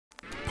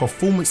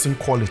performance and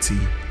quality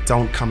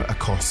don't come at a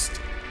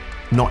cost.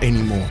 Not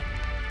anymore.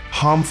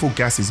 Harmful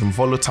gases and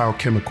volatile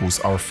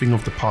chemicals are a thing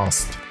of the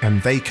past, and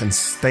they can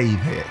stay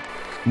there.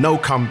 No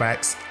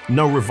comebacks,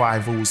 no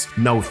revivals,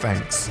 no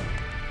thanks.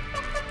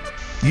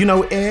 You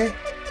know, air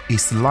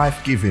is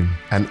life-giving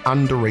and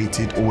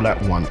underrated all at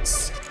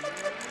once.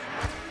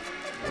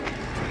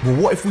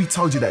 Well, what if we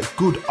told you that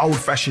good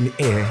old-fashioned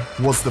air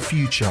was the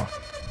future?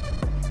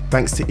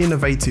 Thanks to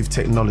innovative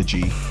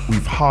technology,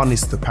 we've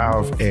harnessed the power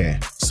of air.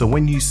 So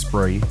when you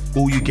spray,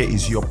 all you get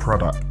is your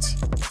product.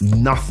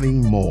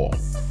 Nothing more.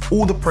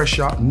 All the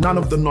pressure, none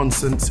of the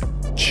nonsense,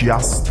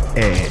 just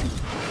air.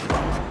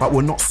 But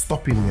we're not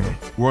stopping there.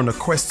 We're on a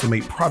quest to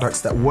make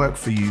products that work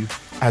for you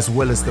as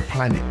well as the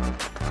planet.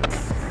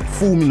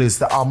 Formulas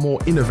that are more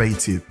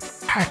innovative,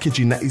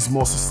 packaging that is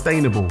more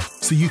sustainable,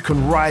 so you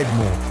can ride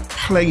more,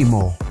 play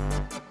more,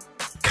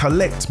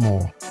 collect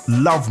more,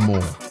 love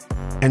more.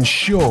 And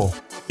sure,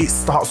 it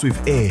starts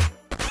with air,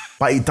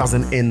 but it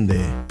doesn't end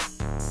there.